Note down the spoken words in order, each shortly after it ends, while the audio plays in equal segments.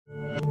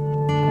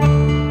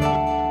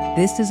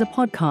This is a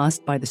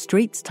podcast by The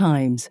Straits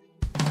Times.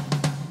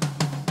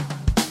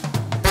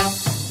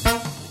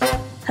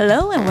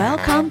 Hello and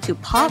welcome to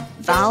Pop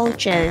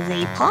Vultures,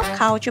 a pop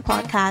culture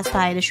podcast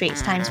by The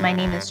Straits Times. My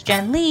name is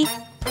Jen Lee,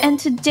 and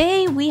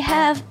today we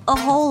have a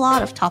whole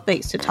lot of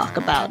topics to talk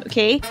about,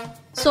 okay?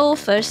 So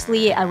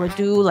firstly, I will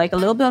do like a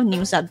little bit of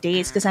news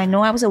updates because I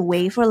know I was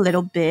away for a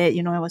little bit.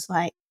 I was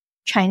like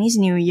Chinese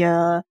New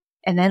Year,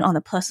 and then on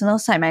the personal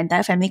side, my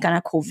entire family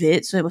got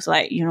COVID, so it was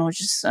like,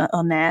 just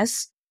a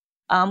mess.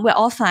 We're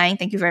all fine.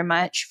 Thank you very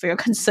much for your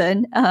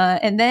concern.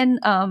 And then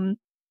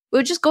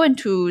we'll just go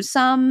into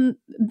some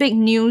big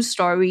news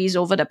stories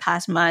over the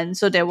past month.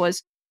 So there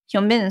was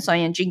Hyunbin and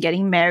Son Ye-jin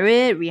getting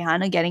married,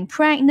 Rihanna getting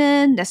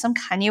pregnant, there's some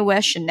Kanye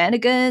West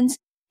shenanigans,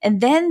 and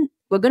then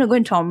we're going to go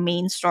into our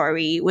main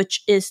story,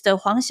 which is the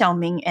Huang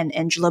Xiaoming and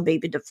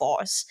Angelababy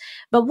divorce.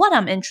 But what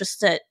I'm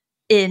interested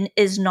in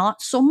is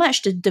not so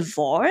much the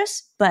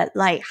divorce, but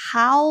like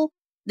how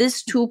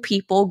these two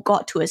people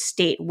got to a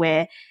state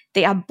where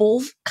they are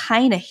both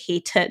kind of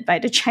hated by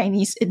the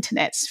Chinese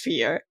internet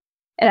sphere.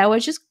 And I will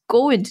just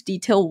go into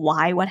detail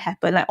why, what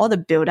happened, like all the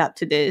build up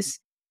to this.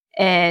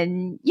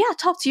 And yeah,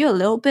 talk to you a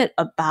little bit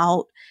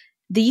about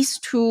these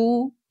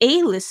two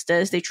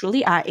A-listers. They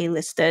truly are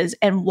A-listers,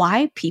 and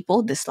why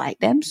people dislike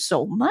them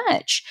so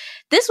much.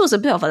 This was a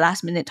bit of a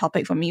last minute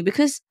topic for me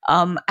because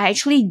I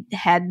actually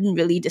hadn't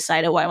really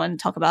decided what I want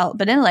to talk about.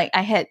 But then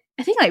I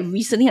think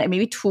recently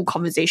maybe 2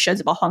 conversations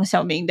about Huang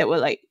Xiaoming that were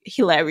like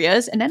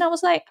hilarious. And then I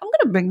was like, I'm going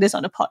to bring this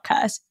on the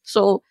podcast.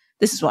 So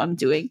this is what I'm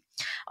doing.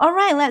 All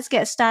right, let's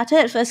get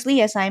started. Firstly,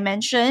 as I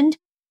mentioned,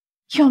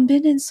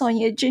 Hyunbin and Son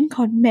Ye-jin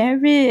got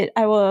married.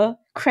 Our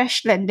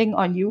crash landing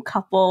on you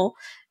couple,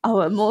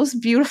 our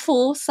most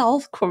beautiful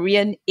South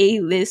Korean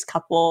A-list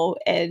couple,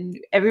 and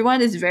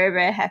everyone is very,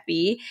 very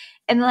happy.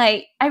 And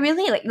I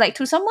really like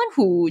to someone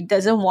who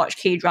doesn't watch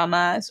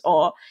K-dramas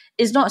or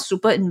is not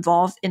super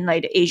involved in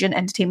the Asian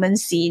entertainment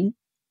scene,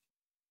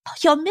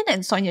 Hyunbin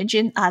and Son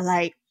Ye-jin are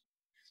like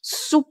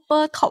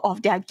super top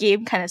of their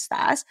game kind of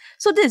stars.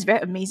 So this is very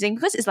amazing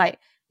because it's like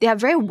they are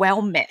very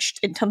well matched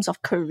in terms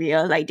of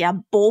career. Like they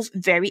are both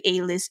very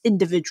A-list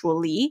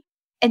individually,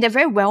 and they're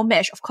very well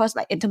matched, of course,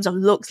 in terms of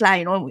looks,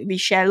 we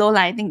share low,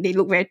 I think they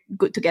look very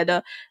good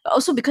together. But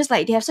also because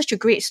they have such a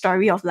great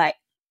story of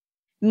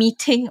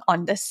meeting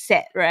on the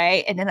set,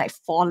 right? And then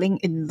falling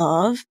in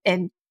love.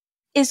 And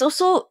it's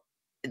also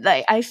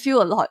I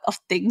feel a lot of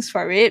things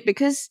for it,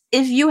 because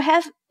if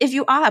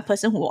you are a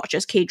person who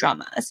watches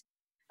K-dramas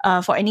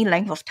for any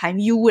length of time,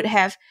 you would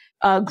have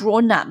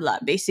grown up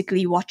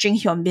basically watching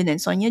Hyunbin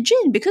and Son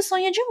Ye-jin, because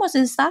Son Ye-jin was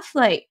in stuff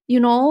like,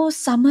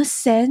 Summer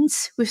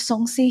Sense with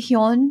Song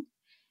Se-hyun.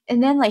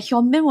 And then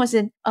Hyunbin was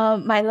in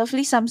My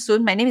Lovely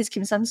Samsoon, My Name is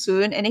Kim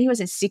Samsoon, and then he was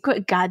in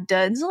Secret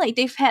Garden. So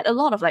they've had a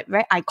lot of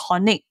very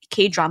iconic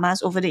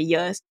K-dramas over the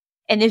years.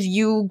 And if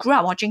you grew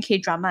up watching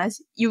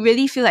K-dramas, you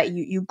really feel like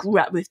you grew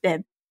up with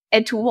them.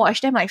 And to watch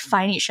them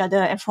find each other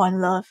and fall in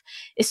love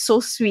is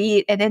so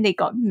sweet. And then they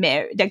got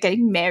married, they're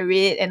getting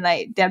married, and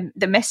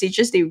the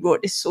messages they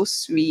wrote is so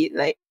sweet.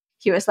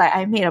 He was like,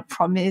 I made a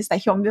promise.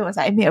 Hyunbin was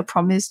like, I made a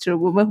promise to the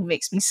woman who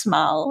makes me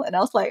smile. And I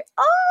was like,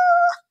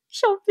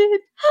 Hyunbin.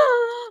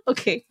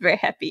 Okay, very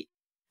happy.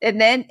 And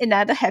then in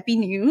other happy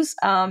news,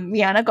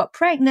 Rihanna got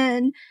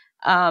pregnant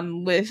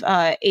with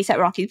A$AP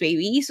Rocky's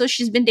baby. So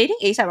she's been dating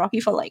A$AP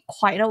Rocky for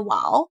quite a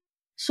while.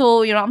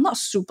 So, I'm not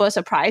super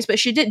surprised, but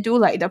she did do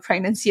the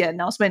pregnancy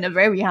announcement in a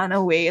very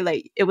Rihanna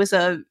way. It was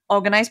a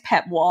organized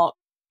pep walk,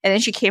 and then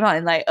she came out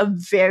in a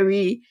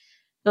very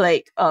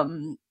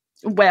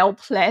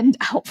well-planned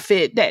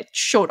outfit that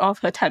showed off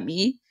her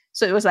tummy.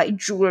 So it was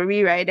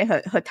jewelry, right? And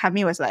her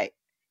tummy was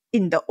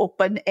in the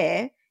open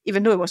air,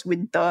 even though it was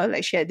winter.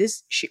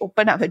 She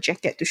opened up her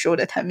jacket to show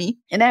the tummy.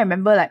 And I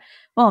remember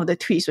one of the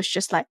tweets was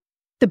just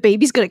the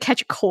baby's gonna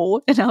catch a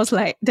cold. And I was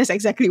like, that's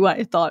exactly what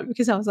I thought,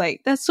 because I was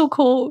like, that's so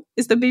cold.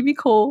 Is the baby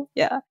cold?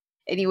 Yeah.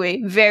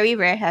 Anyway, very,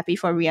 very happy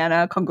for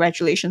Rihanna.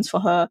 Congratulations for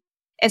her.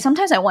 And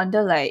sometimes I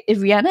wonder, if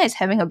Rihanna is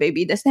having a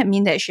baby, does that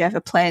mean that she has a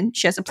plan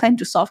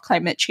to solve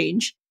climate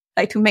change?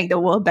 To make the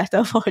world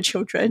better for her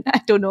children?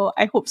 I don't know.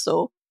 I hope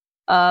so.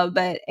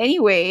 But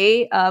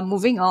anyway,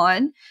 moving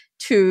on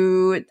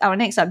to our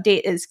next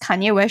update is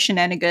Kanye West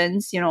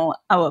shenanigans.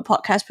 Our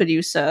podcast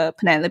producer,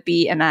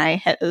 Penelope, and I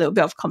had a little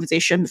bit of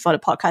conversation before the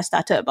podcast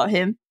started about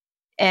him.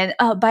 And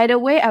by the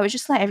way, I would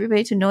just like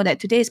everybody to know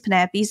that today is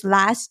Penelope's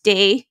last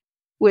day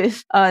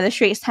with the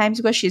Straits Times,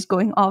 because she's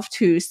going off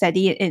to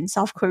study in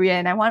South Korea.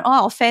 And I want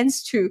all our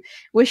fans to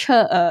wish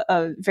her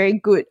a very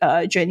good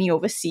journey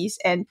overseas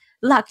and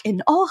luck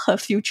in all her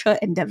future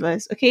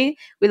endeavors. Okay?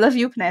 We love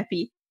you,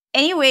 Penelope.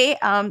 Anyway,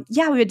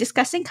 we were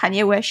discussing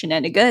Kanye West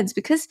shenanigans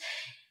because,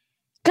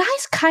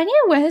 guys, Kanye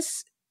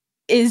West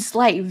is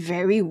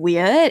very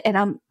weird, and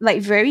I'm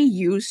very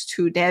used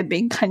to there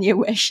being Kanye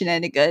West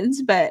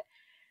shenanigans. But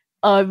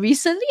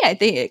recently, I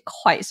think it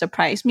quite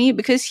surprised me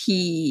because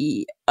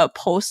he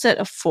posted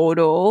a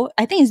photo.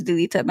 I think it's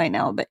deleted by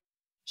now, but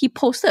he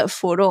posted a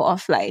photo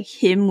of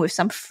him with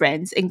some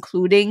friends,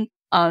 including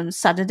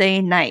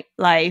Saturday Night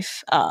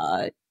Live,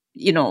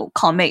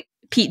 comic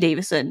Pete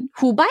Davidson,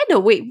 who, by the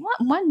way,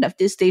 one of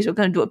these days we're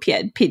going to do a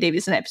Pete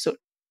Davidson episode.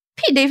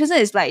 Pete Davidson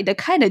is like the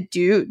kind of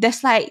dude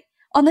that's like,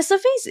 on the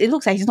surface, it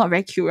looks like he's not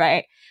very cute,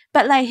 right?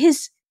 But like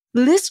his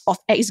list of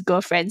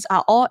ex-girlfriends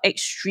are all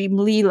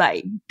extremely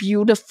like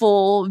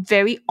beautiful,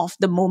 very off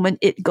the moment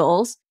it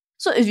girls.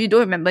 So if you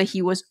don't remember,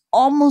 he was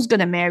almost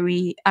gonna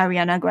marry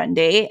Ariana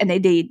Grande, and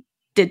they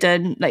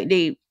didn't, like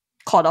they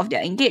called off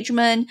their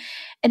engagement.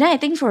 And then I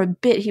think for a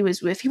bit he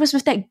was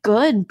with that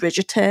girl in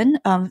Bridgerton.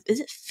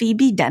 Is it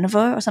Phoebe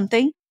Dynevor or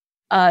something?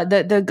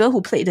 The girl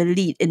who played the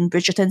lead in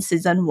Bridgerton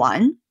season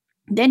 1.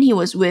 Then he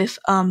was with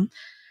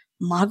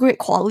Margaret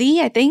Qualley,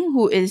 I think,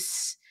 who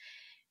is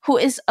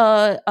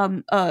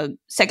a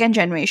second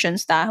generation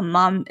star. Her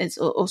mom is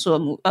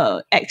also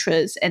a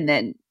actress, and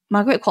then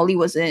Margaret Qualley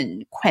was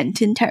in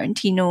Quentin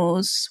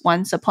Tarantino's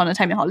Once Upon a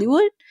Time in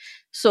Hollywood.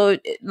 So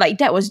like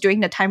that was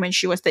during the time when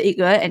she was the it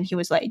girl and he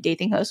was like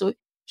dating her. So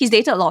he's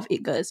dated a lot of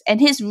it girls. And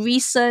his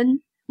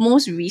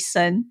most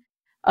recent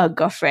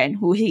girlfriend,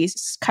 who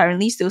he's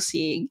currently still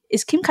seeing,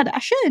 is Kim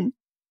Kardashian,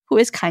 who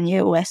is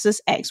Kanye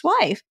West's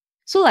ex-wife.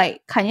 So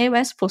like Kanye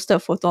West posted a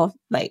photo of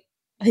like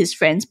his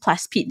friends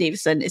plus Pete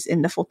Davidson is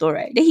in the photo,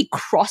 right? Then he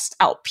crossed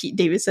out Pete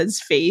Davidson's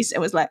face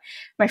and was like,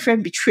 my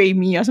friend betrayed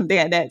me or something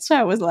like that. So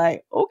I was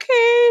like,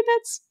 okay,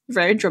 that's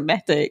very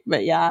dramatic.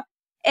 But yeah.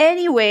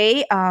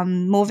 Anyway,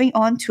 moving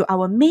on to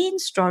our main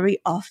story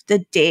of the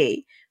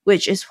day,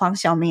 which is Huang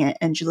Xiaoming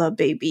and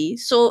Angelababy.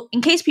 So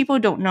in case people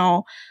don't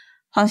know,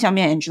 Huang Xiaoming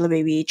and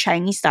Angelababy,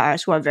 Chinese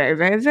stars who are very,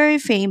 very, very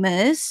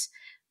famous,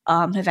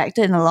 have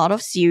acted in a lot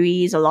of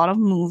series, a lot of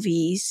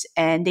movies,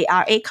 and they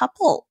are a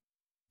couple.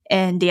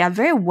 And they are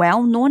very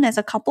well known as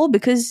a couple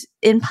because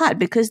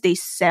they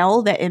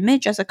sell their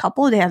image as a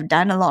couple. They have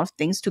done a lot of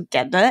things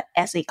together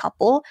as a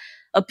couple,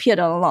 appeared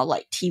on a lot of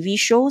like TV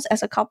shows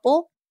as a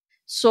couple.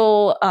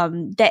 So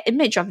that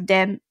image of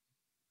them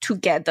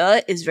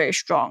together is very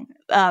strong.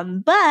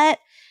 But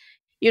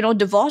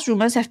divorce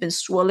rumors have been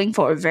swirling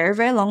for a very,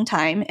 very long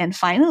time. And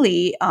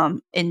finally,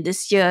 in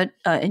this year,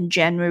 in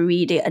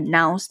January, they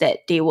announced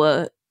that they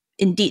were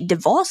indeed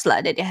divorced,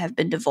 that they have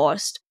been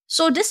divorced.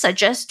 So this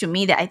suggests to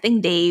me that I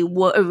think they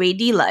were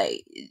already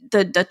like,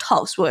 the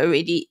talks were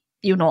already,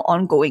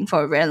 ongoing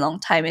for a very long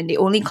time, and they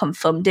only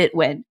confirmed it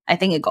when I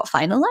think it got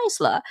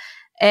finalized.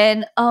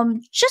 And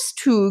just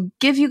to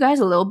give you guys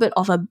a little bit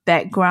of a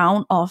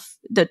background of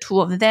the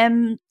two of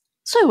them,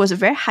 so it was a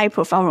very high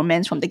profile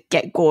romance from the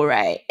get-go,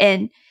 right?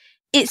 And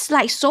it's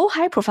like so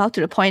high profile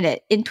to the point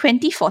that in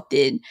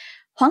 2014,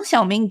 Huang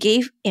Xiaoming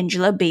gave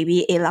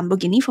Angelababy a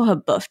Lamborghini for her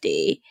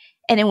birthday.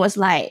 And it was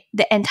like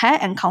the entire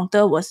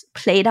encounter was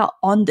played out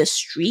on the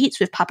streets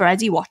with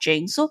paparazzi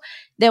watching. So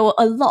there were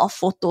a lot of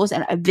photos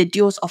and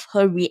videos of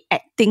her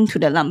reacting to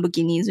the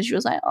Lamborghini. So she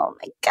was like, oh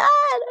my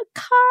God, a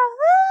car.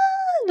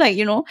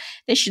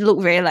 Then she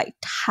looked very like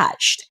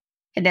touched.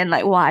 And then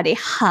like, wow, they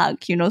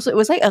hug, So it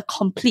was like a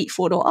complete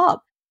photo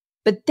op.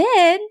 But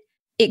then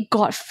it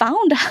got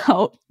found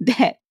out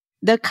that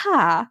the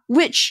car,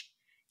 which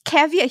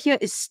caveat here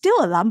is still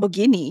a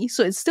Lamborghini,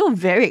 so it's still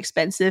very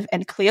expensive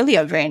and clearly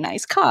a very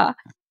nice car,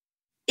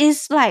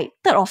 is like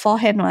third or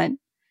fourth hand one.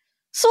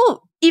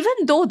 So even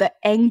though the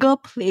angle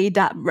played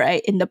up,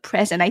 right, in the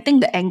press, and I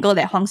think the angle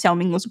that Huang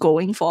Xiaoming was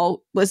going for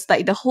was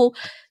like the whole,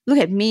 look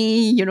at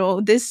me,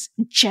 this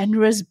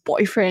generous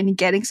boyfriend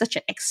getting such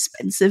an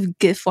expensive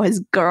gift for his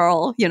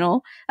girl,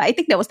 I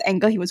think that was the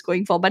angle he was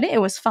going for. But then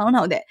it was found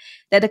out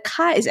that the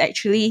car is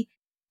actually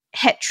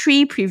had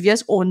 3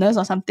 previous owners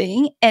or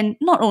something. And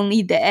not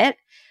only that,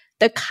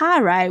 the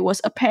car, right,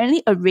 was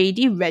apparently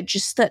already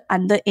registered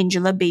under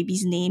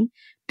Angelababy's name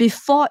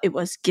before it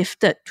was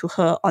gifted to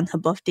her on her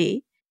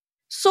birthday.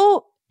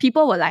 So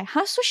people were like,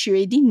 so she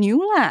already knew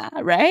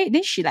right?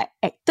 Then she like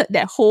acted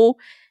that whole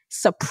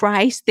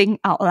surprise thing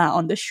out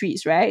on the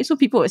streets, right? So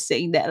people were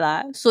saying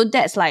that So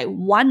that's like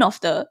one of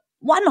the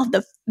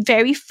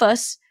very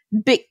first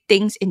big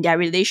things in their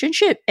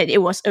relationship, and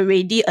it was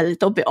already a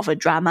little bit of a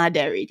drama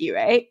there already,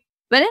 right?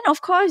 But then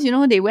of course,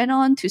 they went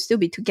on to still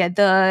be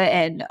together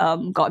and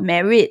got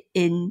married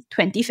in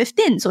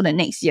 2015, so the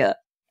next year.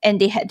 And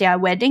they had their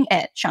wedding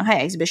at Shanghai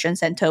Exhibition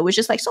Center, which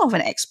is like sort of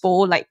an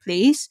expo like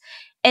place.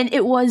 And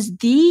it was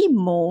the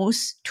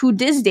most, to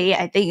this day,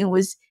 I think it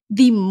was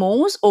the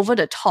most over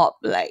the top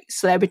like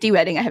celebrity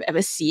wedding I have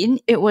ever seen.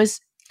 It was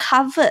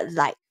covered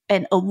like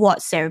an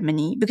award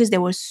ceremony because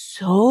there were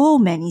so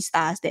many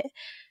stars there.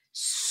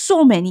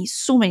 So many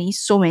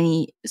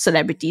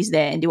celebrities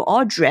there, and they were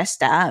all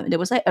dressed up. There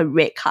was like a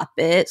red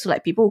carpet, so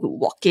like people could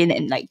walk in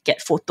and like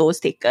get photos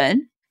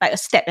taken, like a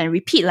step and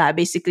repeat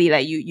basically.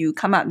 Like you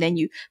come up, then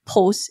you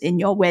pose in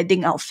your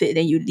wedding outfit,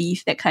 then you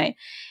leave, that kind.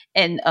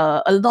 And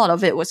a lot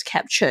of it was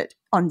captured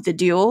on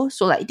video,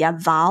 so like their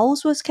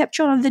vows was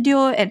captured on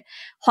video. And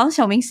Huang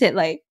Xiaoming said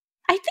like,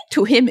 I think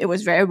to him it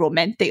was very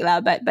romantic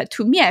but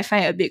to me I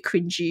find it a bit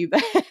cringy.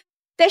 But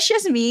that's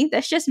just me.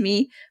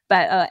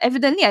 But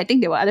evidently, I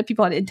think there were other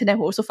people on the internet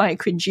who also found it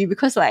cringy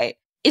because like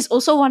it's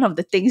also one of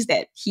the things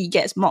that he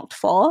gets mocked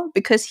for,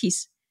 because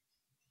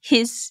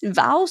his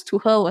vows to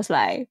her was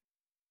like,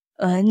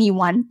 你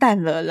完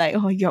蛋了, like,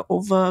 oh, you're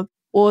over,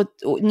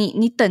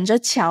 你等着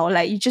瞧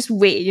like you just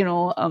wait, you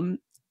know,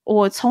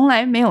 我从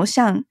来没有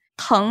像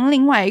疼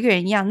另外一个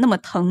人一样那么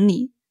疼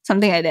你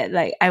something like that.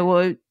 Like I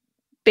will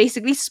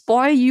basically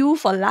spoil you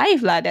for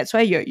life lah. That's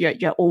why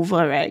you're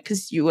over, right?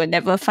 Because you will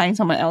never find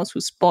someone else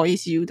who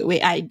spoils you the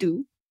way I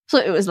do. So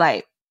it was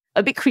like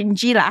a bit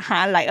cringy lah,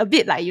 like a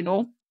bit like, you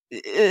know,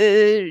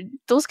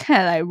 those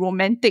kind of like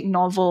romantic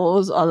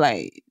novels or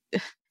like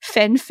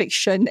fan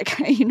fiction, that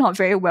kind of not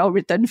very well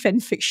written fan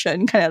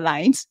fiction kind of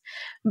lines.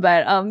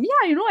 But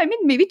yeah, you know, I mean,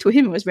 maybe to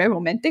him it was very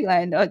romantic,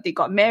 like, and they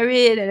got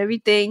married and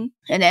everything.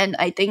 And then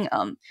I think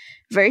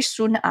very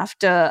soon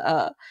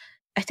after,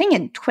 I think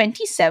in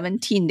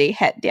 2017 they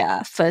had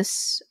their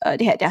first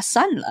they had their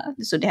son lah.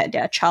 So they had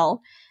their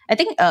child. I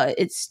think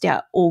it's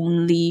their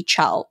only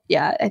child.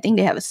 Yeah, I think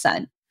they have a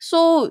son.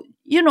 So,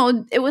 you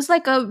know, it was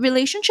like a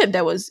relationship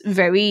that was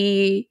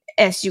very,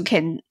 as you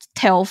can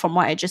tell from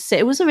what I just said,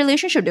 it was a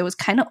relationship that was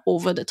kind of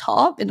over the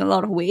top in a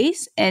lot of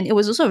ways. And it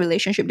was also a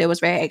relationship that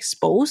was very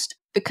exposed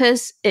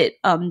because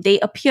they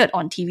appeared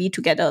on TV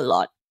together a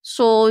lot.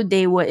 So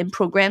they were in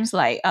programs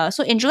like,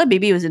 so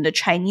Angelababy was in the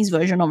Chinese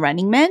version of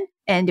Running Man,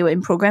 and they were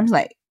in programs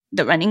like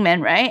The Running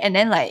Man, right? And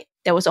then like,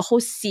 there was a whole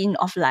scene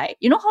of like,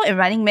 you know how in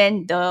Running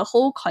Man, the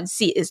whole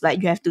conceit is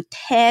like, you have to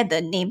tear the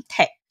name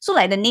tag. So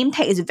like the name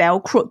tag is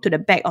velcroed to the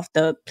back of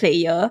the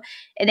player,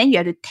 and then you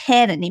have to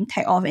tear the name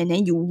tag off, and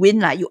then you win,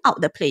 like you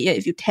out the player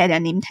if you tear their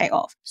name tag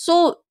off.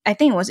 So I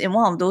think it was in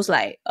one of those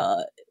like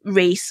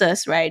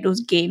races, right? Those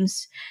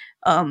games.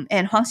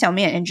 And Huang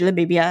Xiaoming and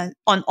Angelababy are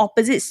on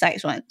opposite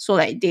sides one. So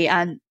like they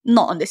are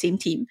not on the same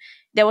team.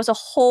 There was a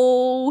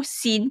whole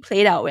scene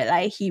played out where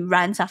like he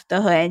runs after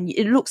her and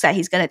it looks like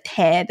he's gonna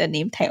tear the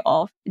name tag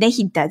off. Then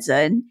he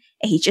doesn't,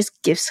 and he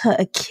just gives her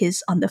a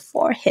kiss on the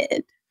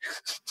forehead.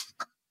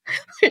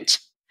 Which,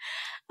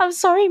 I'm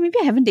sorry, maybe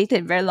I haven't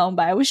dated very long,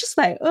 but I was just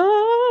like,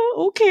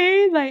 oh,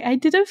 okay. Like, I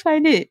didn't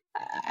find it.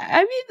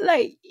 I mean,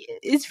 like,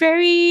 it's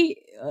very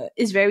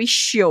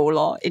show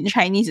lor. In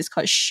Chinese, it's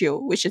called show,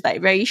 which is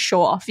like very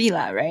show-offy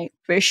lah, right?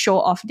 Very show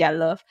off their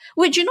love.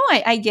 Which, you know,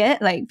 I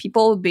get, like,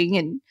 people being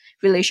in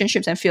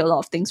relationships and feel a lot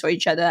of things for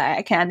each other.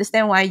 I can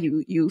understand why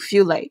you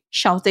feel like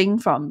shouting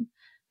from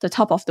the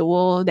top of the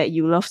world that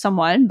you love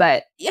someone.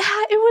 But yeah,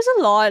 it was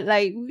a lot.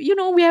 Like, you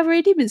know, we have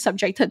already been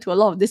subjected to a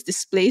lot of this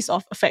displays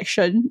of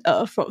affection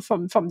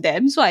from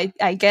them. So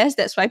I guess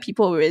that's why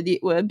people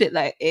really were a bit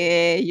like,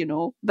 you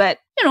know. But,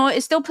 you know,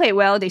 it still played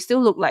well. They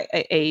still look like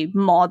a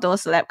model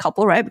celeb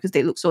couple, right? Because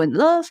they look so in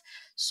love.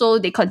 So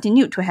they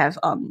continued to have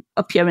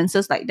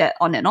appearances like that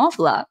on and off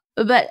lah.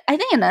 But I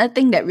think another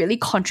thing that really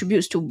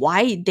contributes to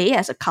why they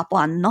as a couple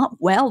are not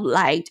well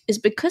liked is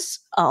because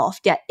of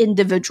their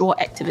individual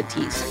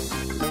activities.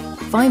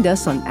 Find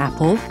us on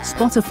Apple,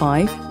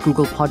 Spotify,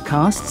 Google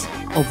Podcasts,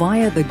 or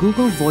via the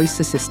Google Voice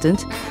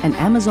Assistant and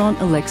Amazon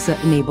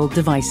Alexa-enabled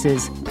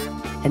devices.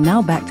 And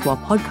now back to our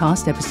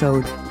podcast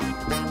episode.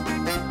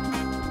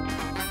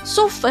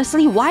 So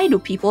firstly, why do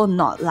people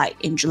not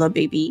like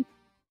Angelababy?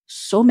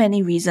 So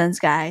many reasons,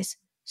 guys.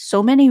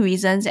 So many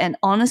reasons. And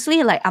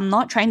honestly, like, I'm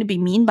not trying to be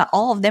mean, but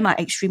all of them are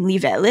extremely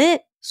valid.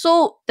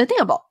 So the thing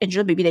about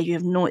Angelababy that you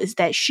have known is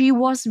that she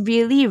was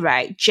really,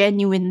 right,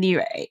 genuinely,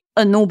 right,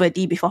 a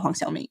nobody before Huang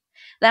Xiaoming.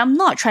 Like, I'm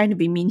not trying to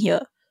be mean here,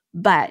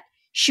 but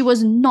she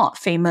was not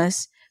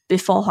famous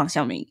before Huang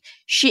Xiaoming.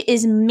 She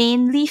is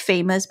mainly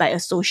famous by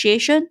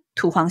association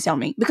to Huang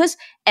Xiaoming, because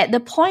at the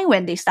point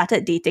when they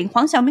started dating,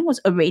 Huang Xiaoming was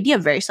already a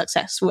very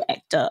successful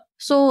actor.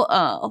 So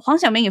Huang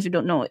Xiaoming, if you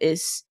don't know,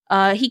 is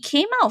he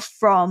came out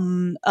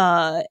from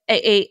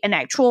an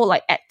actual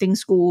like acting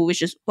school,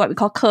 which is what we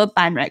call 科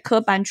班, right? 科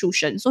班出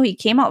身. So he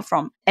came out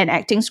from an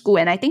acting school,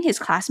 and I think his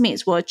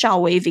classmates were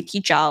Zhao Wei, Vicky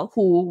Zhao,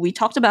 who we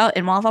talked about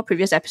in one of our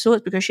previous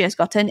episodes because she has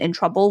gotten in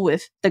trouble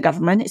with the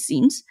government, it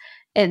seems.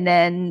 And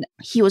then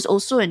he was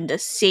also in the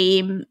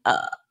same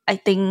I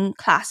think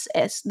class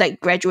as, like,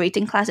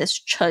 graduating class as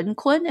Chen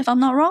Kun, if I'm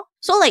not wrong.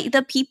 So like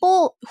the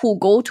people who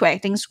go to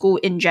acting school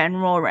in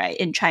general, right,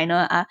 in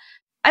China are,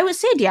 I would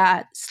say they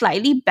are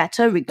slightly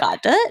better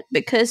regarded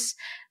because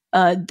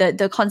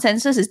the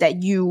consensus is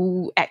that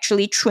you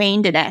actually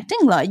trained in acting,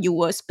 you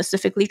were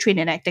specifically trained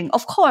in acting.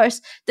 Of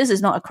course, this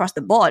is not across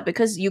the board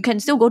because you can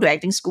still go to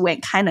acting school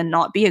and kind of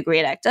not be a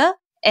great actor.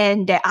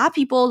 And there are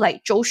people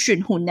like Zhou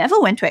Xun who never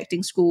went to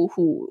acting school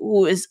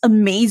who is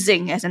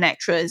amazing as an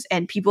actress,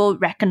 and people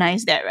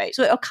recognize that, right?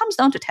 So it comes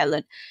down to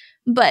talent.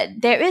 But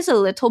there is a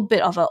little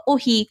bit of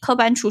he 科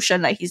班出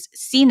身, like he's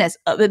seen as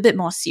a bit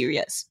more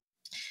serious.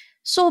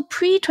 So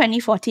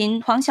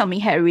pre-2014, Huang Xiaoming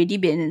had already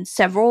been in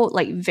several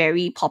like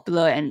very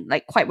popular and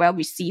like quite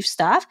well-received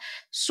stuff.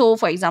 So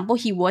for example,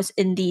 he was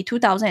in the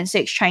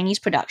 2006 Chinese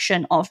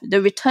production of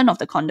The Return of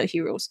the Condor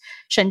Heroes,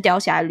 神雕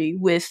侠侣,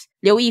 with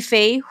Liu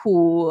Yifei,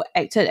 who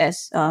acted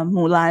as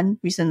Mulan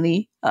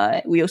recently.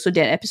 We also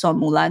did an episode on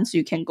Mulan, so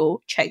you can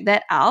go check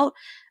that out.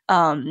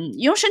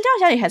 You know, 神雕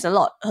侠侣 has a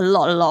lot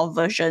of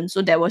versions.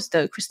 So there was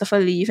the Christopher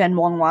Lee and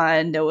Wong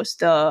one, there was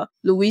the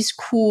Louis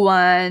Koo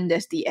one,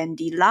 there's the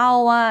Andy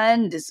Lau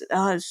one, there's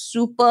a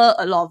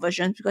lot of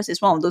versions because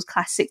it's one of those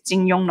classic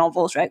Jin Yong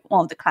novels, right?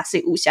 One of the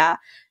classic wuxia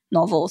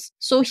novels.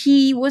 So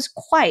he was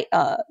quite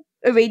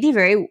already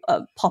very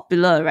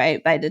popular,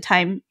 right? By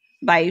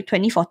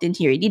 2014,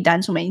 he already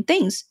done so many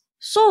things.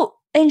 So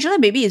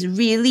Angelababy is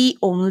really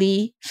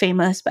only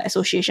famous by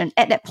association.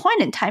 At that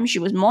point in time, she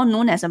was more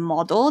known as a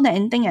model than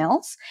anything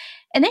else.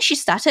 And then she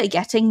started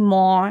getting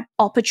more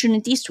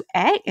opportunities to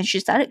act, and she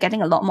started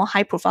getting a lot more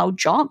high-profile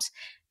jobs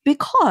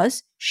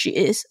because she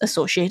is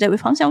associated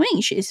with Huang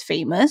Xiaoming. She is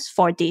famous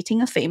for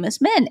dating a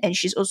famous man. And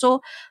she's also,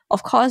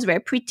 of course, very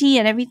pretty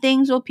and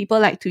everything. So people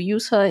like to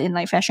use her in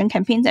like fashion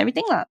campaigns and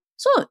everything.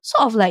 So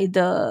sort of like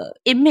the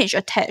image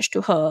attached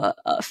to her,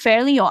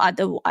 fairly or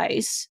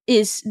otherwise,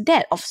 is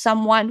that of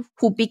someone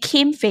who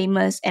became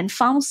famous and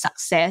found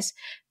success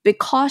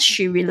because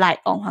she relied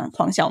on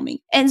Huang Xiaoming.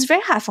 And it's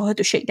very hard for her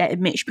to shake that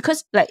image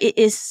because like it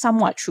is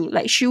somewhat true.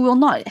 Like she will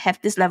not have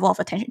this level of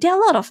attention. There are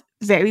a lot of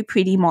very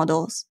pretty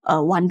models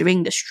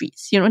wandering the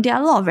streets. You know, there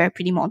are a lot of very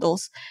pretty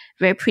models,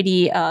 very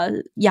pretty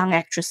young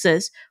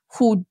actresses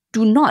who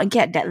do not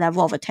get that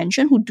level of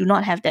attention, who do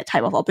not have that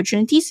type of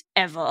opportunities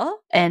ever,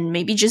 and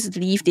maybe just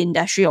leave the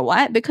industry or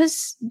what,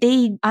 because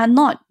they are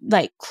not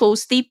like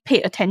closely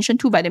paid attention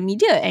to by the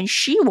media. And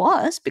she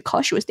was,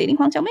 because she was dating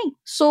Huang Xiaoming.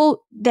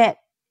 So that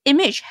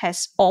image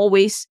has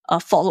always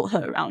followed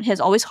her around,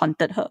 has always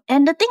haunted her.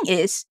 And the thing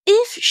is,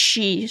 if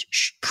she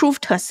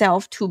proved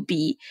herself to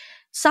be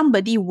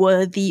somebody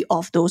worthy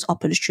of those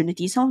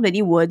opportunities,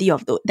 somebody worthy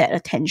of that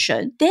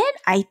attention, then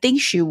I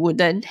think she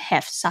wouldn't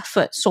have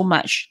suffered so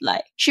much.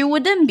 Like, she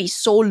wouldn't be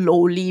so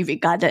lowly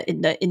regarded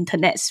in the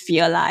internet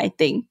sphere, I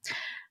think.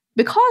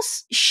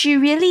 Because she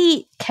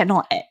really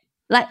cannot act.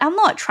 Like, I'm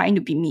not trying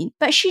to be mean,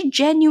 but she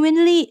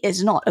genuinely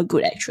is not a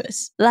good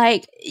actress.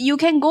 Like, you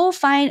can go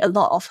find a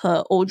lot of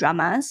her old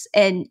dramas,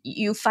 and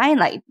you find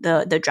like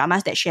the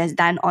dramas that she has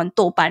done on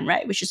Douban,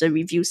 right, which is a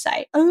review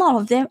site. A lot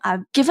of them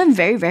are given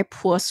very, very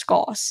poor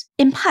scores,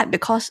 in part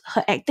because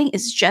her acting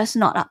is just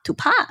not up to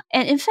par.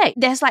 And in fact,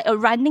 there's like a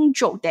running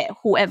joke that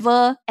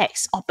whoever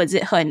acts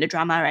opposite her in the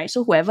drama, right,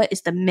 so whoever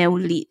is the male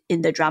lead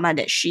in the drama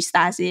that she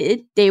stars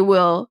in, they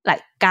will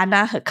like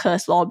garner her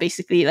curse law,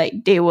 basically.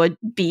 Like, they would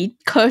be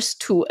cursed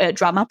to a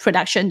drama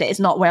production that is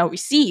not well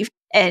received,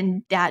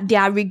 and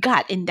their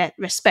regard in that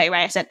respect,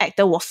 right, as an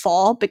actor will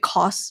fall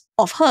because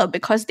of her,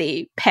 because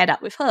they paired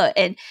up with her.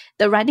 And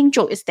the running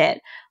joke is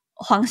that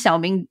Huang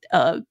Xiaoming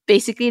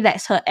basically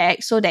lets her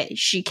act so that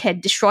she can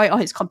destroy all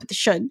his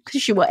competition,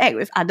 because she will act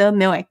with other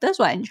male actors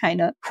in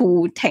China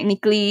who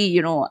technically,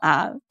 you know,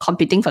 are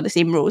competing for the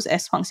same roles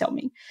as Huang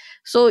Xiaoming.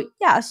 So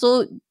yeah,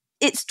 so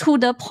it's to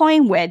the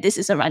point where this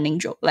is a running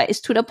joke. Like, it's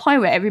to the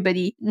point where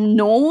everybody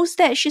knows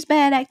that she's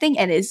bad at acting,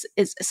 and it's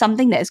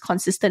something that is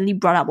consistently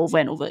brought up over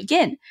and over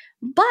again.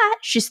 But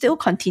she still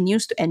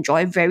continues to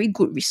enjoy very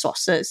good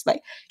resources.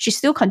 Like, she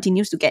still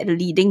continues to get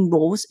leading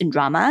roles in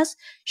dramas.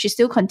 She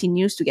still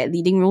continues to get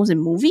leading roles in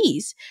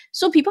movies.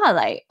 So people are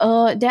like,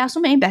 there are so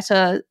many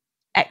better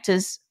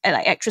actors and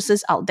like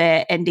actresses out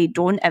there, and they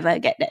don't ever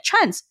get that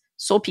chance.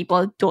 So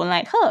people don't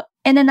like her.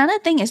 And another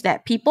thing is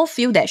that people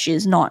feel that she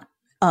is not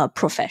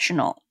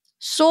professional.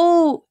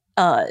 So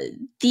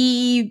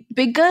the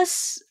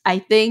biggest, I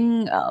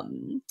think,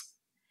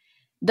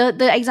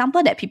 the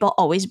example that people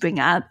always bring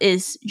up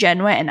is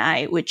Janwei and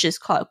I, which is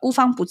called 孤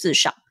芳不自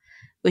赏,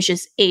 which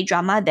is a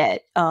drama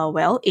that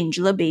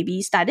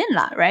Angelababy starred in,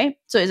 right?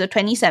 So it's a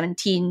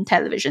 2017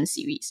 television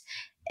series.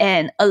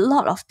 And a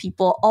lot of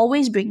people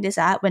always bring this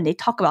up when they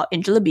talk about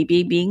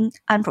Angelababy being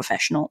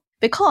unprofessional.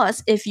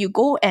 Because if you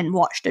go and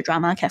watch the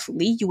drama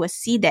carefully, you will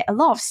see that a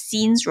lot of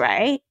scenes,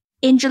 right,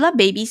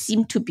 Angelababy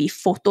seemed to be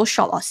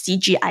Photoshopped or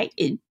CGI'd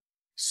in.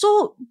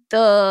 So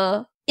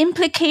the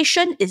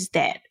implication is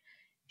that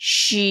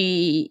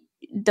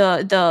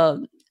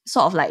the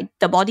sort of like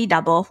the body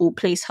double who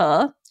plays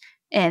her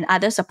and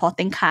other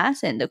supporting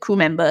cast and the crew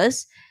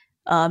members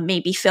may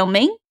be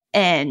filming,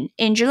 and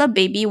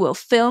Angelababy will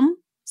film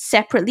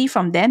separately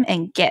from them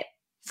and get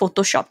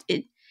Photoshopped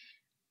in.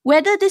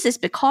 Whether this is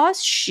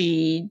because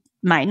she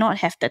might not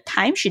have the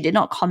time, she did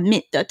not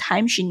commit the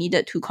time she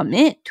needed to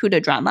commit to the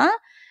drama,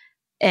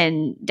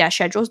 and their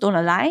schedules don't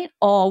align,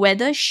 or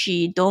whether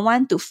she don't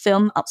want to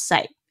film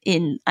outside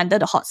under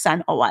the hot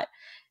sun or what.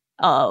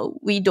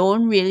 We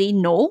don't really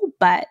know,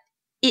 but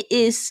it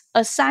is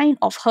a sign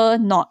of her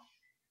not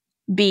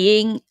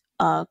being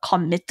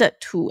committed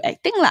to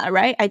acting,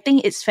 right? I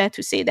think it's fair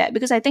to say that,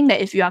 because I think that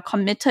if you are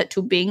committed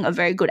to being a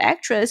very good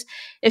actress,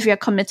 if you are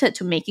committed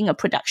to making a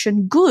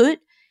production good,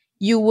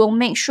 you will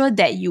make sure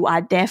that you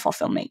are there for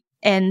filming.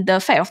 And the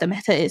fact of the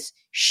matter is,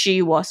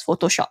 she was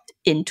photoshopped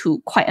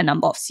into quite a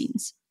number of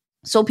scenes.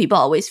 So people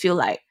always feel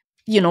like,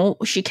 you know,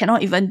 she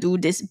cannot even do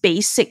this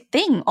basic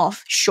thing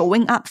of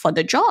showing up for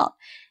the job.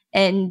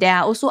 And there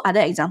are also other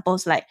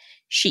examples, like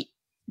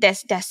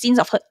there's scenes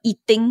of her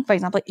eating, for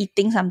example,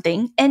 eating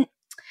something. And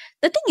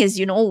the thing is,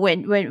 you know,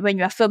 when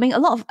you are filming,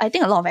 I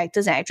think a lot of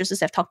actors and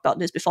actresses have talked about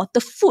this before. The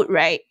food,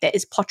 right, that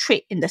is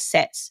portrayed in the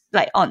sets,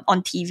 like on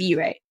TV,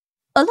 right,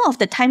 a lot of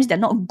the times they're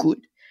not good,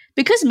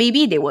 because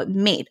maybe they were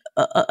made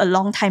a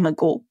long time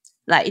ago.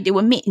 Like, they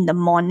were made in the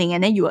morning,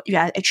 and then you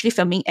are actually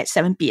filming at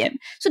 7 p.m.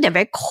 So they're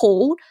very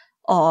cold,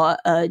 or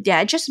they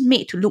are just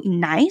made to look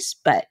nice,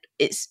 but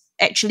it's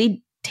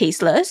actually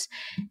tasteless.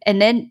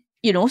 And then,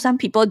 some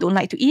people don't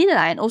like to eat it.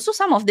 And also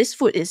some of this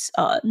food is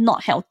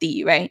not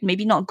healthy, right?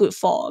 Maybe not good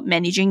for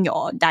managing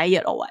your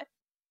diet or what.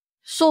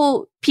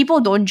 So people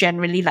don't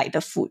generally like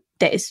the food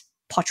that is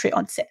portrayed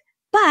on set.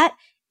 But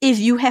if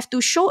you have to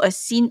show a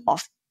scene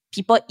of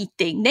people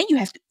eating, then you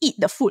have to eat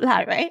the food,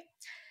 right?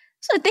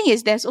 So the thing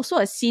is, there's also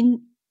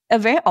a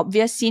very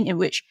obvious scene in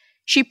which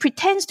she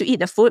pretends to eat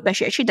the food, but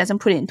she actually doesn't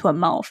put it into her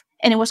mouth.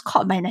 And it was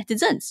caught by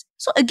netizens.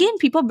 So again,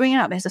 people bring it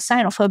up as a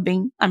sign of her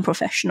being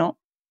unprofessional.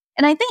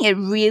 And I think it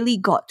really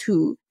got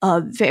to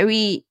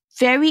it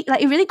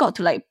really got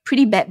to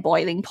pretty bad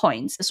boiling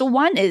points. So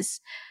one is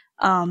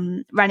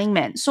Running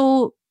Man.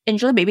 So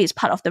Angelababy is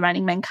part of the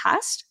Running Man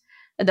cast,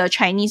 the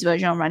Chinese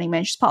version of Running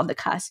Man. She's part of the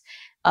cast.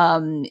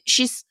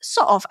 She's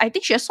I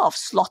think she has sort of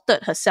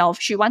slotted herself.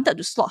 She wanted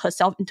to slot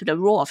herself into the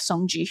role of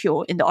Song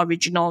Ji-hyo in the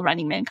original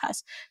Running Man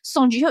cast.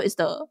 Song Ji-hyo is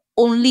the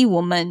only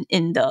woman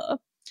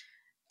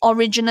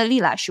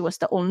originally, she was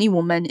the only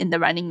woman in the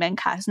Running Man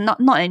cast. Not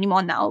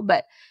anymore now,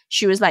 but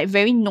she was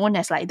very known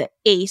as the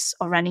ace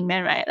of Running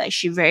Man, right?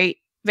 She very,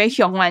 very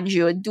hyungwan.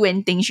 She will do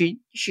anything.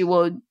 She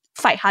will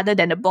fight harder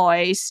than the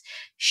boys.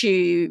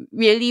 She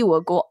really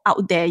will go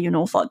out there,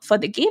 for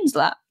the games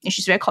and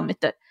she's very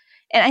committed.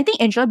 And I think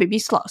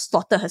Angelababy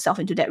slotted herself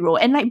into that role.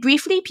 And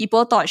briefly,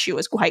 people thought she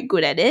was quite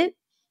good at it,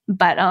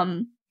 but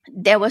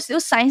there were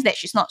still signs that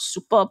she's not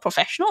super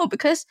professional,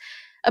 because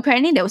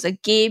apparently there was a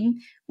game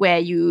where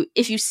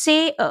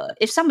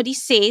if somebody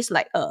says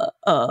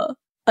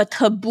a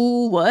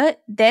taboo word,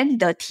 then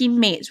the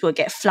teammates will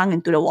get flung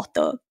into the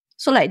water.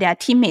 So there are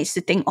teammates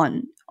sitting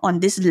on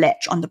this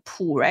ledge on the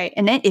pool, right?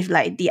 And then if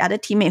the other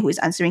teammate who is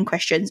answering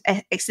questions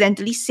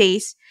accidentally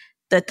says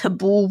the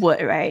taboo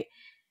word, right?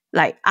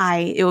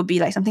 It will be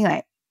something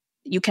like,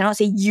 you cannot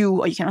say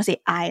you, or you cannot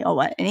say I, or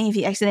what. And then if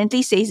he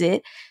accidentally says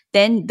it,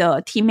 then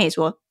the teammates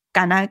will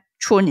gonna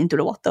thrown into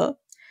the water.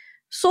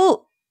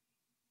 So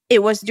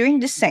it was during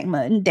this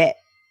segment that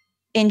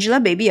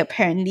Angelababy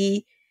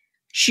apparently,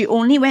 she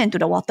only went into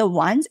the water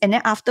once, and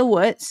then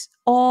afterwards,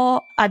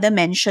 all other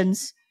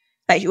mentions,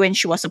 when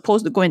she was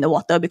supposed to go in the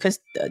water because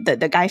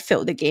the guy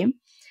failed the game,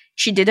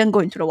 she didn't go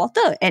into the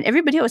water. And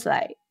everybody was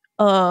like,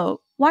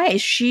 why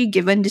is she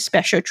given this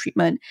special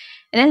treatment?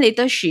 And then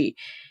later she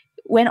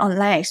went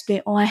online and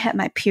explained, I had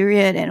my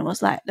period, and it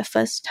was the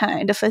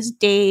first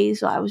day,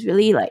 so I was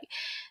really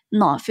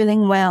not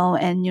feeling well,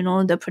 and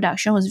the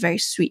production was very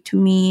sweet to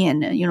me,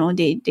 and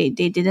they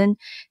didn't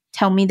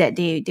tell me that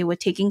they were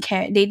taking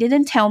care. They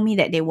didn't tell me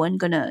that they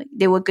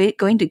were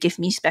going to give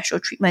me special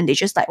treatment. They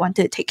just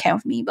wanted to take care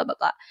of me, blah blah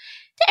blah.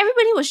 Then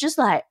everybody was just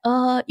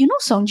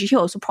Song Ji-hyo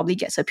also probably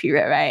gets her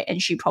period, right?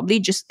 And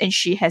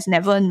she has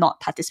never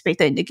not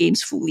participated in the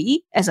games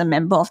fully as a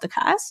member of the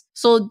cast.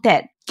 So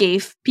that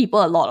gave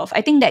people a lot of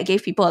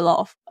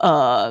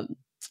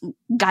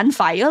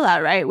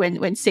gunfire, right?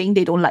 When saying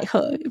they don't like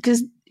her,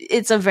 because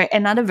it's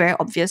another very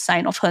obvious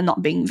sign of her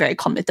not being very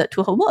committed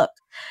to her work.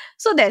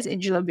 So that's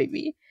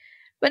Angelababy.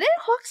 But then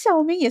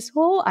Huang Xiaoming is a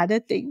whole other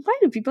thing. Why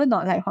do people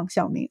not like Huang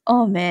Xiaoming?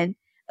 Oh man,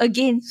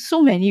 again,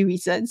 so many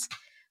reasons.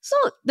 So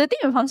the thing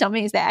with Huang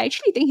Xiaoming is that I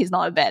actually think he's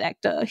not a bad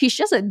actor. He's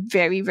just a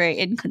very, very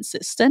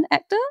inconsistent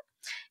actor.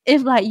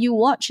 If you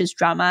watch his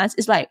dramas,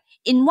 it's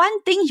in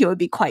one thing he will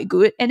be quite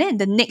good, and then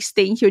the next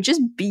thing he'll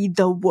just be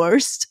the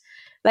worst.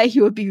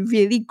 He will be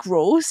really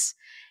gross.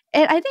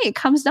 And I think it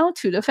comes down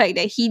to the fact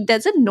that he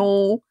doesn't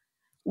know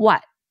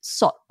what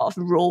sort of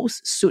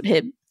roles suit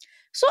him.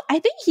 So I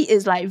think he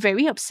is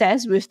very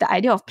obsessed with the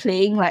idea of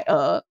playing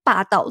a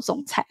霸道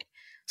总裁.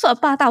 So a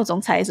霸道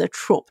总裁is a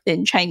trope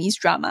in Chinese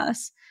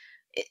dramas,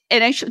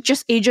 and actually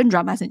just Asian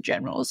dramas in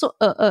general. So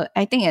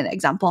I think an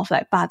example of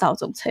霸道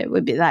总裁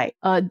would be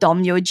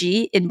Dom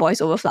Yoji in Boys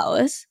Over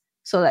Flowers.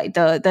 So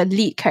the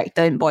lead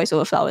character in Boys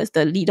Over Flowers,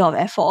 the leader of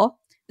F4,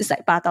 is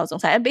霸道总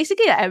裁. And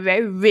basically a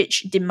very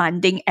rich,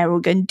 demanding,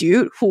 arrogant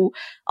dude who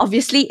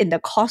obviously in the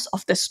course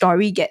of the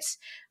story gets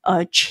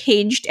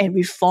changed and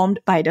reformed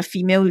by the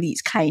female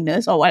lead's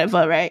kindness or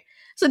whatever, right?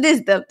 So this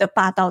is the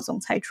霸道总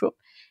裁 trope.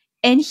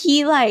 And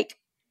he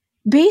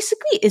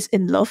basically is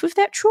in love with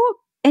that trope,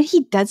 and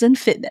he doesn't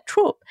fit that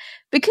trope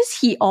because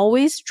he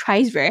always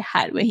tries very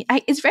hard.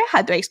 It's very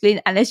hard to explain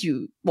unless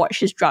you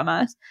watch his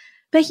dramas,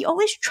 but he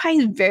always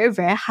tries very,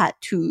 very hard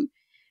to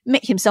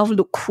make himself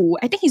look cool.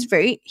 I think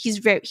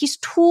he's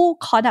too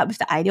caught up with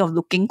the idea of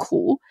looking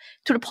cool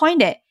to the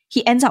point that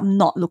he ends up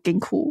not looking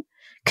cool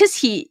because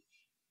he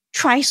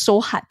tries so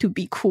hard to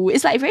be cool.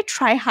 It's very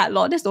try hard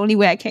lor. That's the only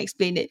way I can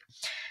explain it.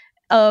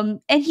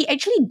 And he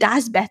actually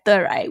does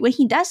better, right? When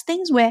he does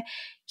things where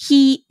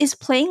he is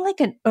playing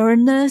an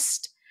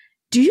earnest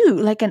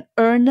dude, an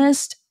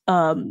earnest,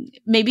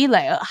 maybe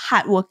a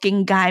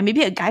hardworking guy,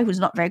 maybe a guy who's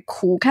not very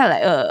cool,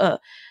 kind of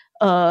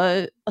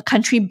a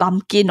country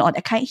bumpkin or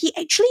that kind. He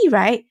actually,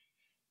 right,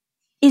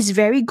 is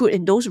very good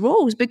in those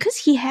roles because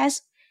he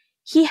actually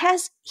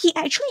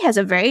has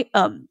a very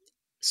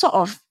sort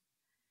of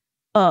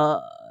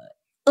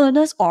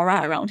earnest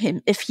aura around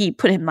him if he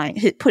put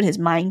his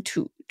mind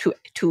to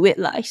to it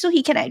lah. So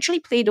he can actually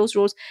play those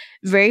roles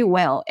very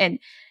well. And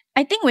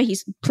I think when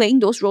he's playing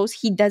those roles,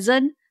 he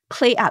doesn't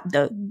play up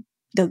the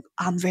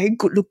I'm very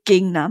good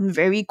looking, I'm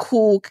very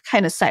cool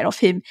kind of side of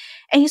him.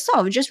 And he sort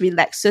of just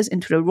relaxes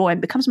into the role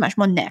and becomes much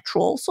more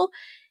natural. So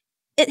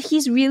he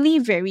really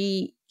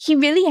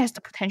has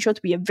the potential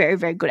to be a very,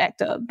 very good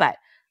actor, but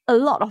a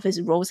lot of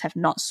his roles have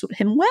not suited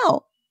him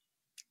well.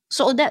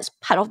 So that's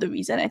part of the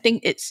reason. I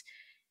think it's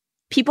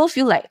people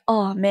feel like,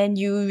 oh man,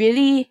 you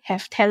really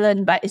have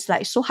talent, but it's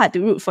like so hard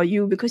to root for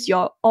you because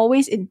you're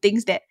always in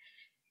things that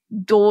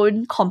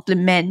don't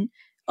complement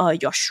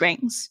your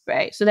strengths,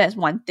 right? So that's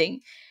one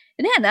thing.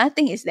 And then another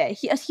thing is that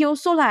he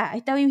also like, I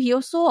tell you, he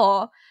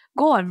also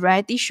go on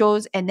variety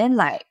shows and then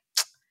like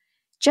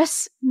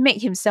just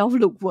make himself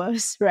look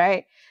worse,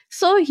 right?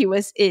 So he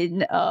was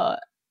in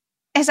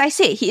as I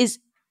said, he is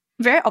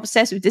very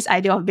obsessed with this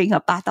idea of being a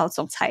霸道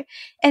总裁,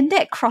 and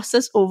that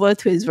crosses over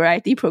to his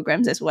variety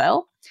programs as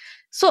well.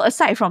 So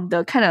aside from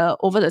the kind of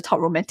over-the-top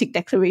romantic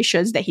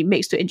declarations that he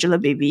makes to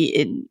Angelababy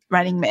in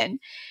Running Man,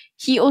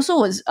 he also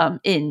was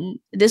in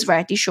this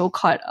variety show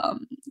called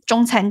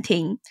中餐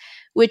厅,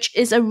 which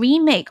is a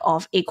remake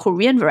of a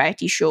Korean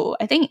variety show.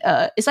 I think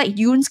it's like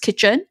Yoon's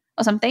Kitchen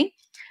or something,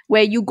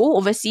 where you go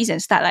overseas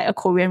and start like a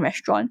Korean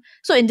restaurant.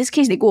 So in this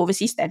case, they go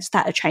overseas and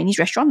start a Chinese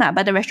restaurant,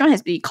 but the restaurant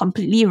has been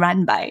completely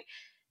run by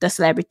the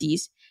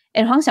celebrities.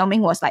 And Huang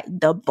Xiaoming was like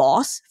the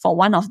boss for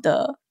one of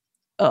the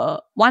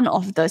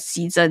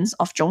seasons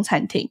of 中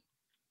餐厅.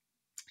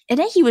 And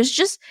then he was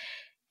just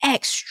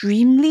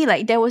extremely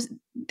like, there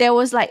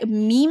was like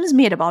memes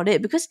made about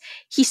it because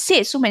he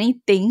said so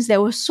many things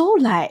that were so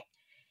like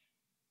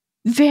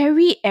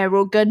very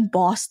arrogant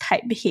boss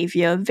type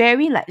behavior,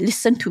 very like,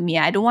 listen to me,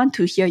 I don't want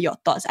to hear your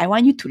thoughts, I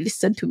want you to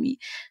listen to me.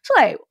 So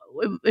like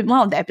in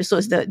one of the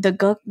episodes, the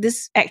girl,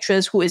 this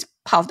actress who is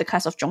part of the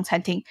cast of 中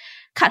餐厅,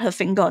 cut her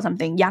finger or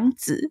something, Yang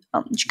Zi,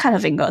 she cut her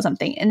finger or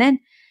something, and then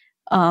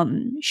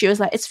she was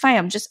like, it's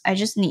fine, I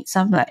just need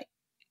some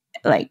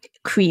like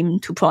cream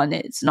to put on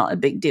it, it's not a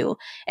big deal.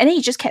 And then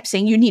he just kept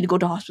saying, you need to go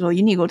to hospital,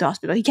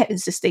 he kept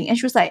insisting, and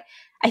she was like,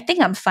 I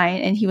think I'm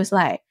fine. And he was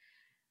like,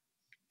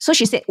 so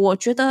she said, 我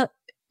觉得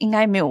应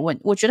该没有问，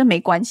我觉得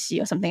没关系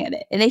or something like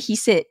that. And then he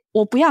said,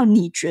 我不要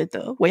你觉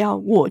得，我要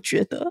我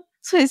觉得.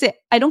 So he said,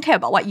 I don't care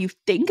about what you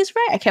think is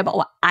right, I care about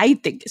what I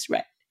think is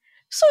right.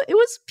 So it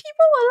was,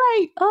 people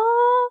were like,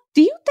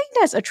 do you think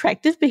that's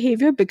attractive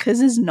behavior? Because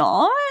it's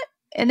not.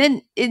 And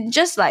then it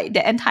just like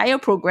the entire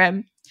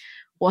program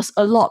was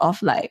a lot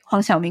of like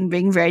Huang Xiaoming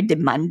being very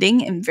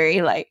demanding and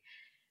very like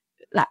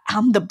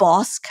I'm the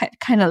boss,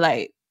 kind of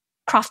like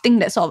crafting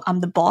that sort of I'm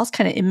the boss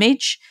kind of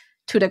image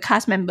to the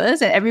cast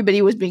members, and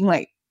everybody was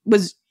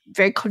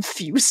very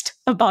confused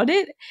about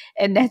it,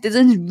 and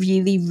netizens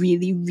really,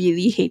 really,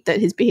 really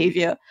hated his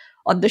behavior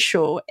on the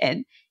show,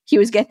 and he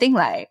was getting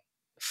like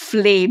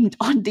flamed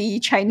on the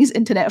Chinese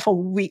internet for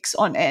weeks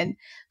on end.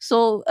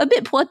 So a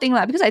bit poor thing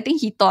lah, because I think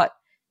he thought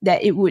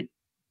that it would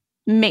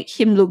make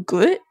him look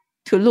good,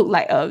 to look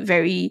like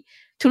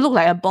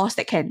a boss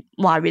that can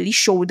really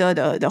shoulder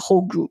the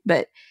whole group,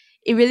 but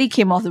it really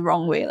came off the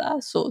wrong way lah.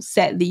 So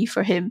sadly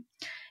for him.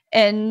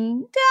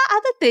 And there are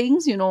other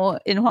things, you know,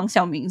 in Huang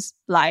Xiaoming's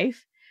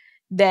life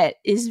that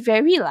is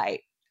very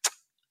like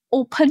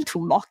open to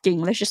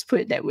mocking, let's just put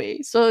it that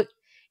way. So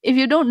if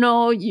you don't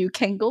know, you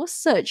can go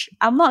search.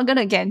 I'm not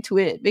gonna get into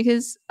it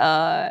because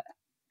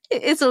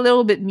it's a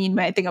little bit mean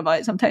when I think about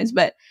it sometimes,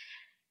 but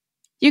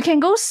you can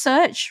go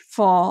search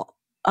for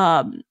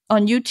on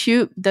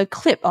YouTube the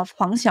clip of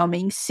Huang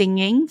Xiaoming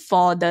singing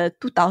for the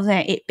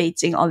 2008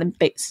 Beijing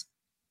Olympics,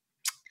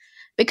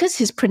 because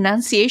his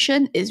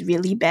pronunciation is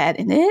really bad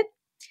in it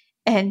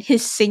and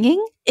his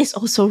singing is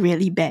also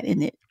really bad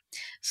in it.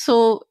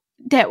 So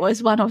that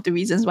was one of the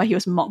reasons why he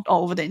was mocked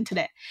all over the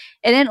internet.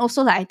 And then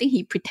also like I think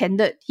he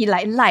pretended he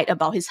like lied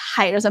about his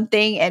height or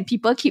something, and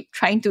people keep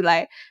trying to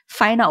like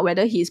find out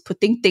whether he's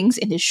putting things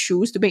in his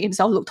shoes to make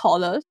himself look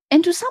taller.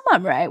 And to sum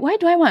up, right, why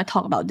do I want to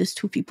talk about these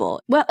two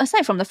people? Well,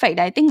 aside from the fact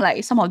that I think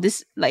like some of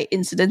these like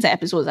incidents and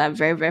episodes are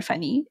very, very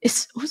funny,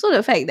 it's also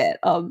the fact that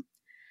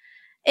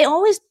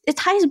it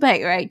ties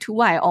back, right, to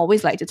what I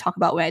always like to talk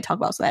about when I talk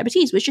about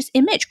celebrities, which is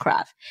image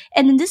craft.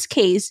 And in this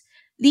case,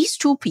 these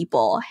two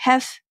people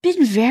have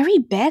been very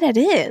bad at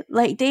it.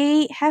 Like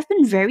they have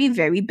been very,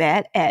 very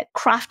bad at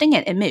crafting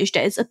an image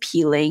that is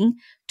appealing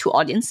to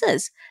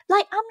audiences.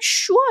 Like I'm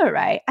sure,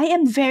 right? I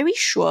am very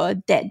sure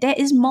that there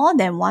is more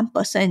than one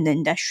person in the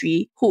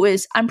industry who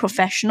is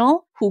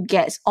unprofessional, who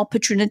gets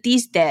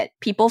opportunities that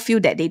people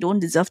feel that they don't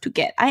deserve to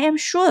get. I am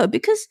sure,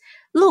 because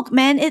look,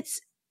 man,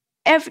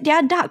 there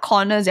are dark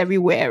corners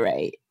everywhere,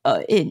 right?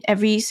 In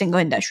every single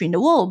industry in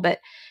the world. But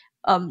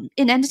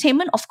in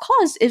entertainment, of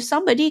course, if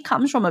somebody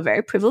comes from a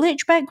very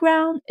privileged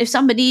background, if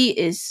somebody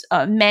is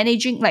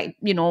managing, like,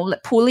 you know,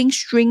 like pulling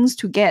strings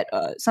to get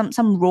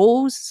some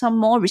roles, some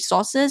more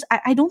resources,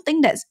 I don't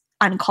think that's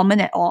uncommon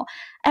at all.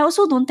 I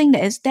also don't think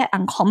that it's that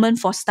uncommon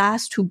for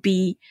stars to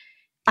be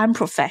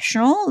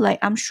unprofessional. Like,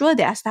 I'm sure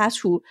there are stars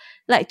who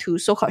like to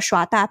so-called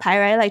耍大牌,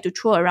 right? Like to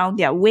throw around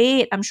their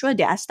weight. I'm sure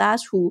there are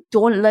stars who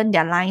don't learn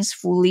their lines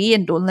fully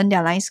and don't learn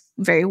their lines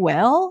very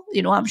well.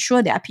 I'm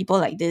sure there are people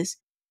like this.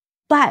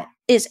 But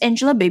it's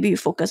Angelababy we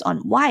focus on.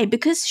 Why?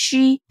 Because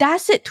she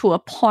does it to a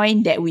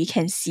point that we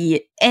can see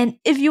it. And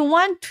if you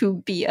want to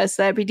be a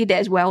celebrity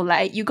that's well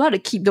liked, you got to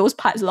keep those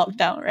parts locked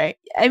down, right?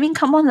 I mean,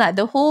 come on, like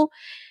the whole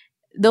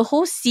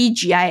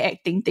CGI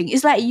acting thing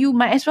is like you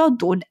might as well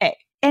don't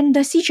act. And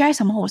the CGI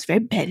somehow was very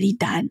badly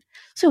done.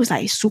 So it was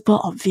like super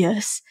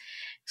obvious.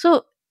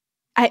 So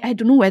I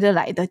don't know whether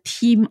like the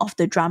team of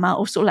the drama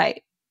also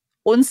like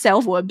own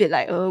self were a bit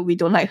like, we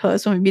don't like her,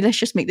 so maybe let's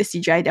just make the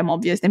CGI damn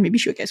obvious, then maybe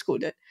she'll get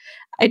scolded.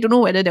 I don't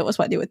know whether that was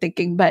what they were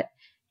thinking, but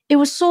the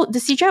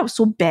CGI was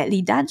so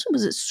badly done, so it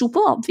was super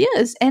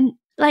obvious. And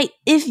like,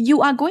 if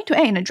you are going to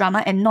act in a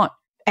drama and not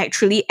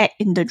actually act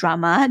in the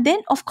drama, then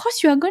of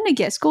course you are going to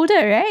get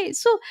scolded, right?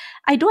 So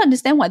I don't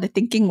understand what the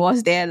thinking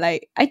was there.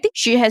 Like, I think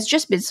she has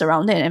just been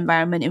surrounded in an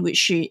environment in which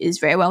she is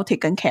very well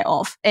taken care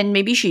of, and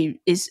maybe she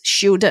is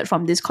shielded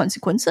from these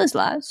consequences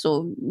lah.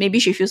 So maybe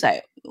she feels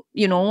like,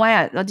 why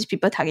are all these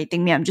people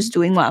targeting me? I'm just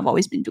doing what I've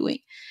always been doing.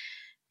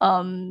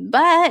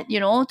 But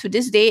to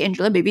this day,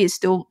 Angelababy is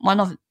still one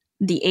of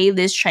the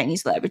A-list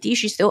Chinese celebrities.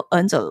 She still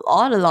earns a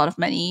lot of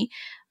money.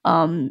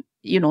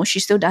 She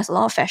still does a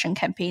lot of fashion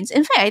campaigns.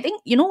 In fact, I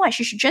think,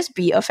 she should just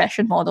be a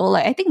fashion model.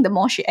 Like, I think the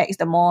more she acts,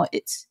 the more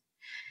it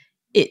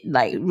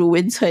like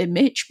ruins her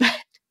image.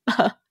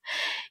 But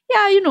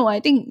I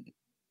think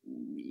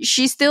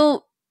she's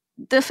still,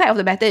 the fact of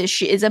the matter is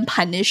she isn't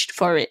punished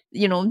for it.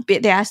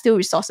 There are still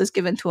resources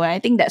given to her. I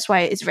think that's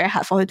why it's very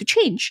hard for her to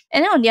change.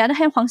 And then on the other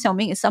hand, Huang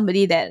Xiaoming is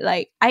somebody that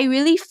like, I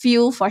really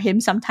feel for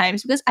him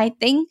sometimes, because I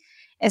think,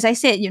 as I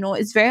said,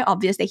 it's very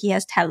obvious that he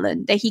has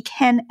talent, that he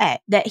can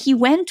act, that he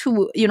went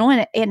to,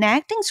 an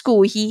acting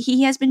school.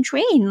 He has been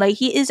trained. Like,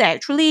 he is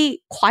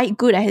actually quite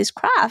good at his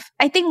craft.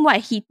 I think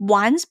what he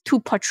wants to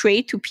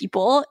portray to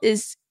people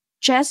is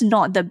just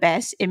not the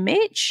best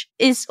image.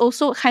 It's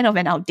also kind of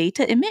an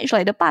outdated image.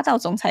 Like, the 霸道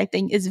总裁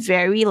thing is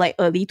very like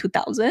early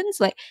 2000s.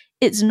 Like,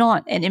 it's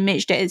not an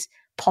image that is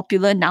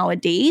popular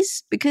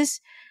nowadays, because,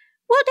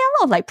 well, there are a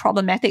lot of like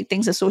problematic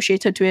things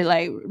associated to it.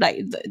 Like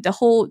the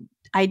whole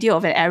idea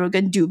of an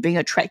arrogant dude being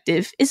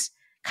attractive is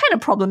kind of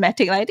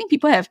problematic. Like, I think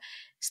people have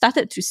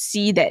started to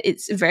see that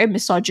it's very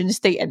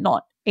misogynistic and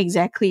not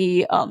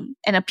exactly an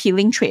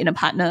appealing trait in a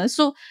partner.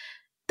 So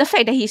the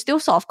fact that he's still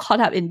sort of caught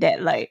up in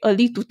that like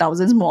early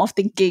 2000s mode of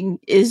thinking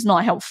is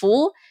not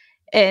helpful.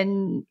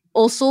 And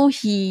also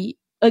the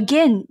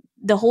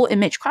whole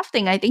image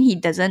crafting, I think he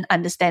doesn't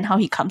understand how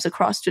he comes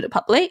across to the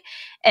public,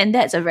 and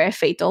that's a very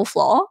fatal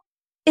flaw.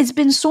 It's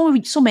been so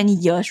many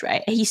years,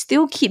 right? And he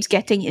still keeps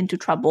getting into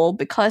trouble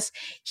because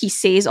he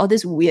says all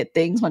these weird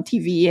things on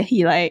TV.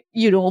 He will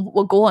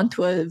go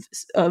onto a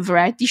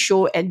variety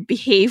show and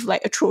behave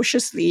like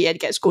atrociously and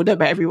get scolded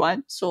by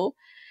everyone. So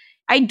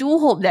I do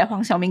hope that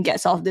Huang Xiaoming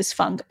gets off this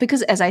funk,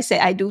 because as I said,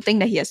 I do think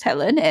that he has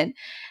talent, and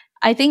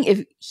I think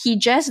if he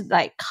just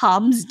like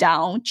calms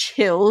down,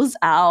 chills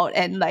out,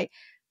 and like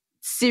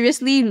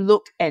seriously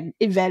look and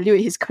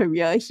evaluate his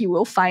career, he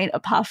will find a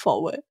path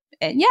forward.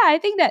 And yeah, I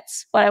think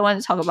that's what I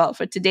want to talk about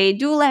for today.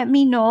 Do let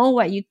me know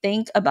what you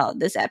think about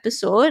this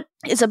episode.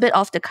 It's a bit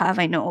off the cuff,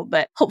 I know,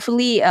 but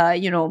hopefully,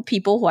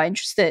 people who are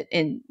interested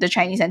in the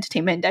Chinese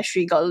entertainment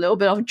industry got a little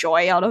bit of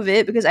joy out of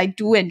it, because I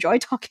do enjoy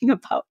talking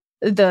about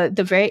the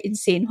very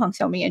insane Huang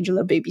Xiaoming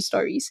Angelababy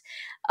stories.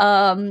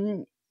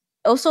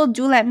 Also,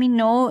 do let me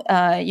know,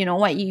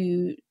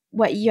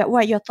 what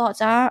your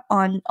thoughts are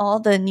on all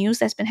the news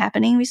that's been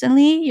happening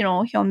recently.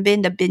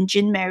 Hyunbin, the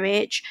Bin-jin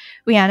marriage,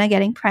 Rihanna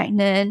getting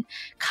pregnant,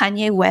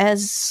 Kanye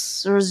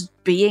West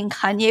being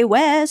Kanye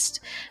West.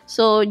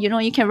 So,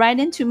 you can write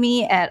into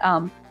me at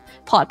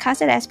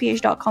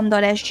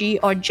podcast@sph.com.sg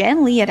or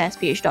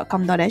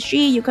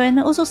jenlee@sph.com.sg. You can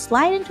also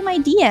slide into my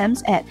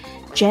DMs at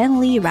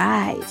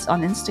jenleerides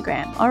on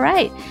Instagram. All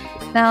right.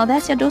 Now,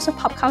 that's your dose of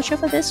pop culture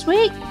for this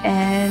week.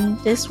 And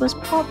this was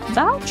Pop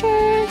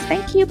Vultures.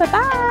 Thank you.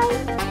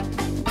 Bye-bye.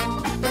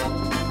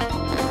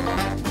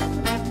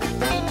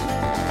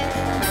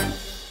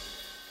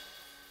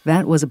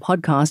 That was a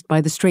podcast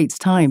by The Straits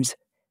Times.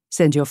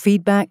 Send your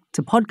feedback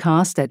to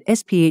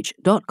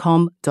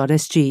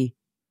podcast@sph.com.sg.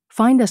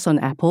 Find us on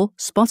Apple,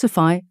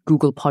 Spotify,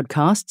 Google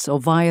Podcasts, or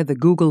via the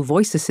Google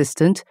Voice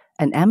Assistant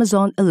and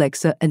Amazon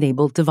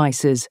Alexa-enabled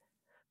devices.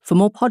 For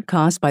more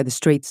podcasts by The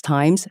Straits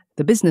Times,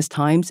 The Business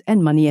Times,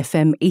 and Money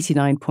FM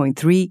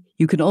 89.3,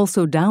 you can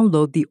also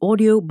download the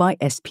Audio by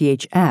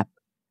SPH app.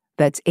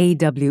 That's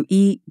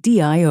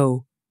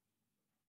AWEDIO.